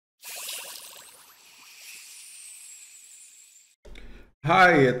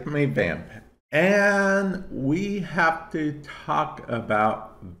Hi, it's me, Vamp, and we have to talk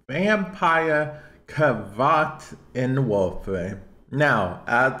about Vampire Kavats in Warframe. Now,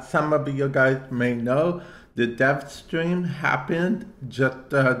 as some of you guys may know, the dev stream happened just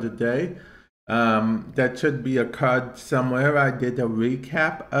the other day. That should be a card somewhere. I did a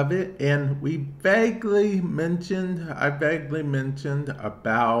recap of it, and I vaguely mentioned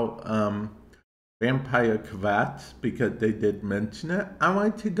about Vampire Kavats because they did mention it. I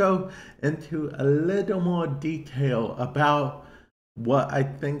want to go into a little more detail about what I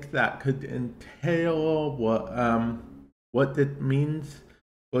think that could entail, what it means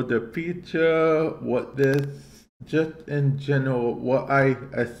for the future, what this just in general, what I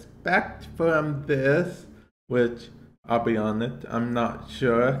expect from this, which I'll be honest, I'm not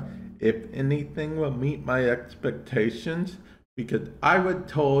sure if anything will meet my expectations because I was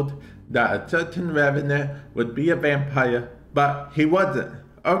told that a certain revenant would be a vampire, but he wasn't.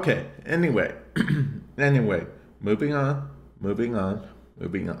 Okay, anyway, anyway, moving on, moving on,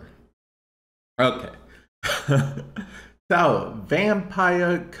 moving on. Okay. So,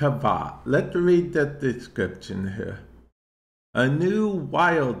 Vampire Kavat. Let's read the description here. A new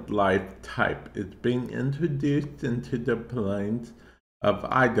wildlife type is being introduced into the plains of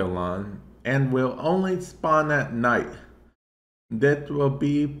Eidolon and will only spawn at night. This will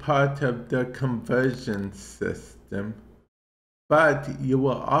be part of the conversion system, but you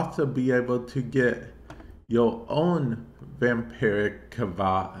will also be able to get your own vampiric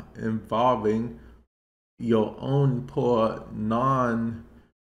kavat involving your own poor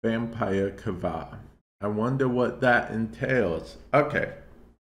non-vampire kavat. I wonder what that entails. Okay.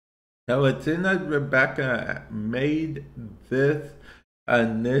 So as soon as Rebecca made this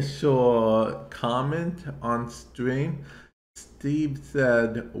initial comment on stream, Steve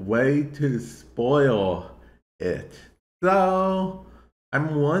said, way to spoil it. So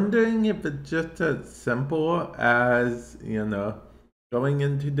I'm wondering if it's just as simple as, going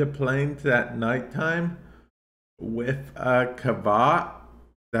into the plains at nighttime with a kavat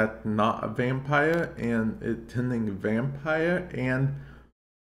that's not a vampire and it's turning vampire. And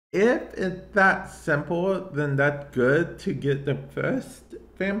if it's that simple, then that's good to get the first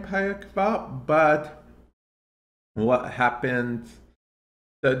vampire kavat. But what happens?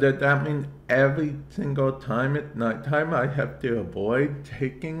 So does that mean every single time at nighttime I have to avoid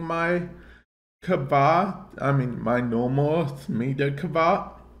taking my kavat, my normal Smida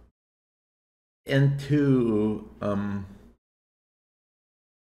kavat, into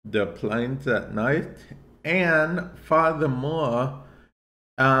the plains at night? And furthermore,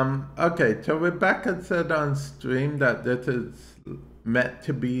 okay, so Rebecca said on stream that this is meant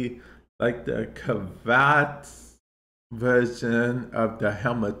to be like the Kavat's version of the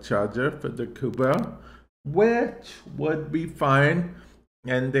helmet charger for the Kubo, which would be fine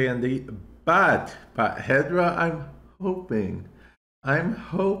and dandy. But Hedra, I'm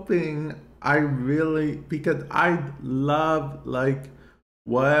hoping I really, because I love like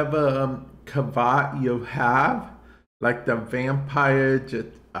whatever Kavat you have, like the vampire just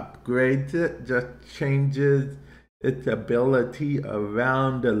upgrades it, just changes its ability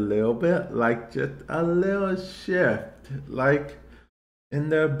around a little bit, like just a little shift, like in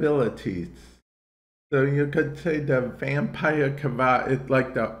the abilities. So you could say the Vampire Kavat is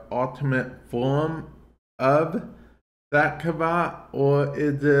like the ultimate form of that Kavat, or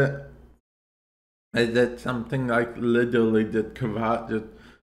is it something like literally the Kavat just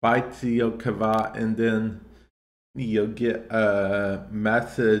bites your Kavat and then you'll get a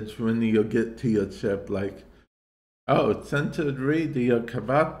message when you get to your ship like, oh, censored read your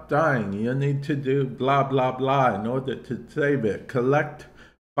Kavat dying. You need to do blah blah blah in order to save it. Collect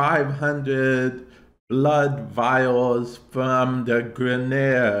 500 blood vials from the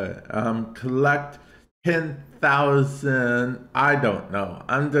Grenier. Collect 10,000. I don't know.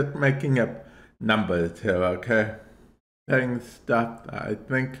 I'm just making up numbers here, okay? Saying stuff that I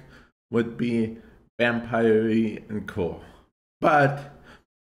think would be vampire-y and cool. But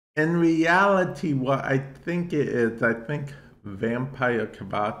in reality, what I think it is, I think Vampire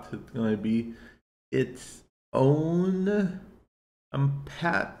Kavats is going to be its own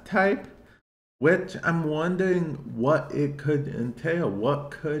pet type, which I'm wondering what it could entail.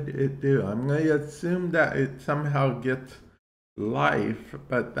 What could it do? I'm going to assume that it somehow gets life,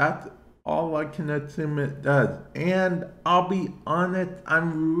 but that's all I can assume it does. And I'll be honest,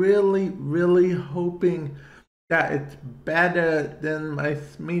 I'm really, really hoping that it's better than my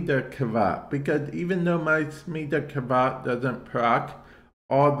Smida Kavat, because even though my Smida Kavat doesn't proc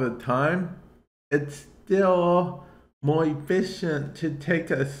all the time, it's still more efficient to take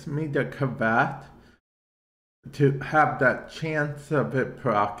a Smida Kavat to have that chance of it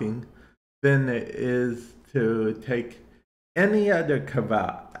proccing than it is to take any other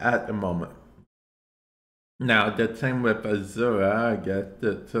Kavat at the moment. Now, the same with Azura, I guess,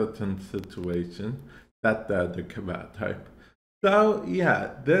 the certain situation, that's the other Kavat type. So,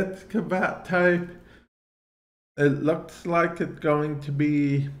 yeah, this Kavat type, it looks like it's going to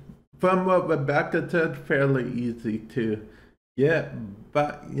be, from what Rebecca said, fairly easy to get,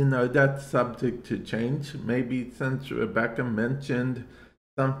 but, you know, that's subject to change. Maybe since Rebecca mentioned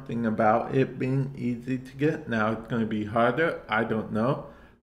something about it being easy to get, now it's going to be harder. I don't know.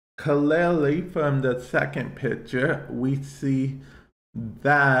 Clearly, from the second picture, we see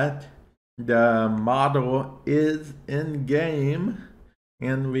that the model is in game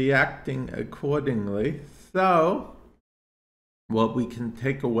and reacting accordingly. So, what we can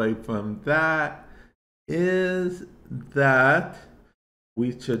take away from that is that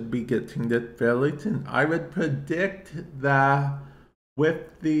we should be getting this fairly soon. I would predict that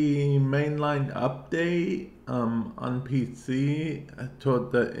with the mainline update on PC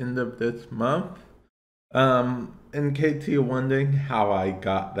toward the end of this month, in case you're wondering how I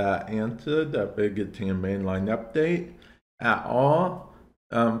got that answer, that we're getting a mainline update at all,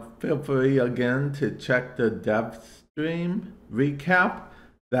 feel free again to check the dev stream recap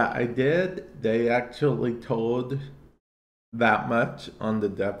that I did. They actually told that much on the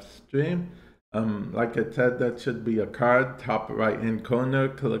dev stream. Like I said, that should be a card, top right hand corner,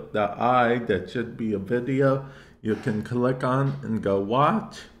 click the eye, that should be a video you can click on and go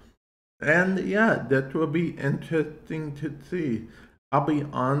watch. And yeah, that will be interesting to see. I'll be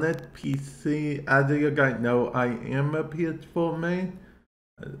honest, PC, as you guys know, I am a PS4 main,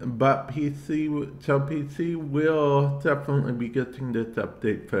 but PC will definitely be getting this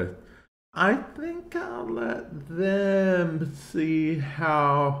update first. I think I'll let them see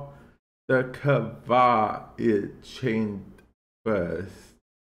how the Kavat is changed first.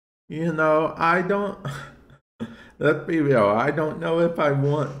 You know, I don't, let's be real, I don't know if I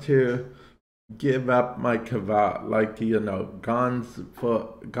want to give up my Kavat, like, you know, Gonzo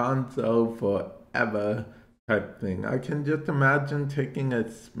forever type thing. I can just imagine taking a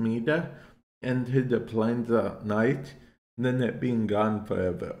Smita into the plains at night, and then it being gone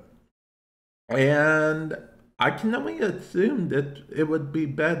forever. And I can only assume that it would be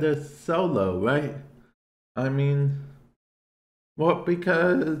better solo, right? I mean, well,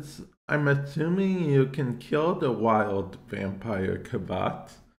 because I'm assuming you can kill the wild Vampire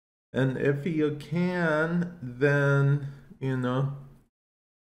Kavats. And if you can, then, you know,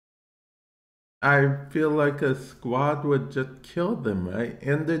 I feel like a squad would just kill them, right?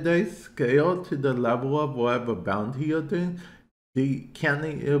 And do they scale to the level of whatever bounty you're doing?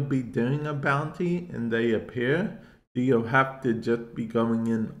 Can you be doing a bounty and they appear? Do you have to just be going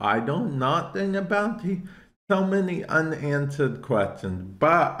in idle, not doing a bounty? So many unanswered questions.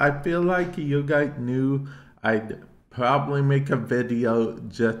 But I feel like you guys knew I'd probably make a video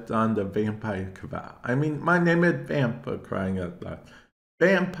just on the Vampire Kavat. I mean, my name is Vamp, for crying out loud.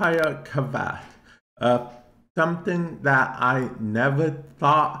 Vampire Kavat. Something that I never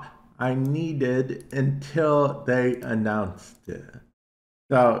thought I needed until they announced it.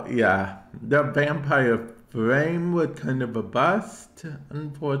 So yeah, the Vampire Frame was kind of a bust,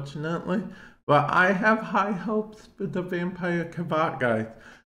 unfortunately. But I have high hopes for the Vampire Kavat, guys.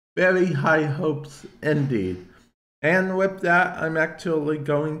 Very high hopes indeed. And with that, I'm actually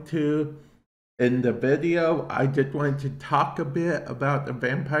going to end the video. I just wanted to talk a bit about the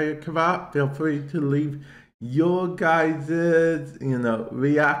Vampire Kavats. Feel free to leave your guys'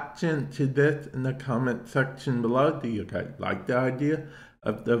 reaction to this in the comment section below. Do you guys like the idea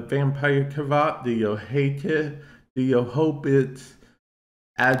of the Vampire Kavat? Do you hate it? Do you hope it's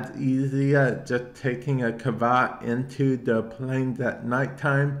as easy as just taking a Kavat into the plains at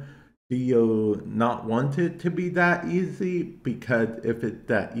nighttime? Do you not want it to be that easy? Because if it's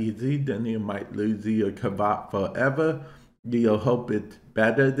that easy, then you might lose your Kavat forever. Do you hope it's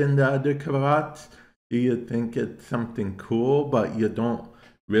better than the other Kavats? Do you think it's something cool, but you don't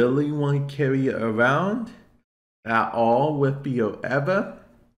really want to carry it around at all with you ever?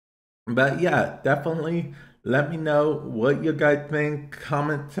 But yeah, definitely let me know what you guys think.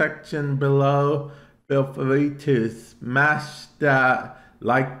 Comment section below. Feel free to smash that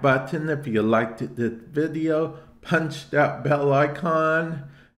like button if you liked this video. Punch that bell icon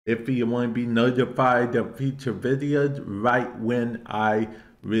if you want to be notified of future videos right when I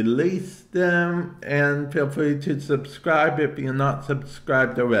release them. And feel free to subscribe if you're not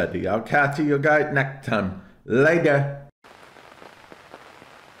subscribed already. I'll catch you guys next time. Later.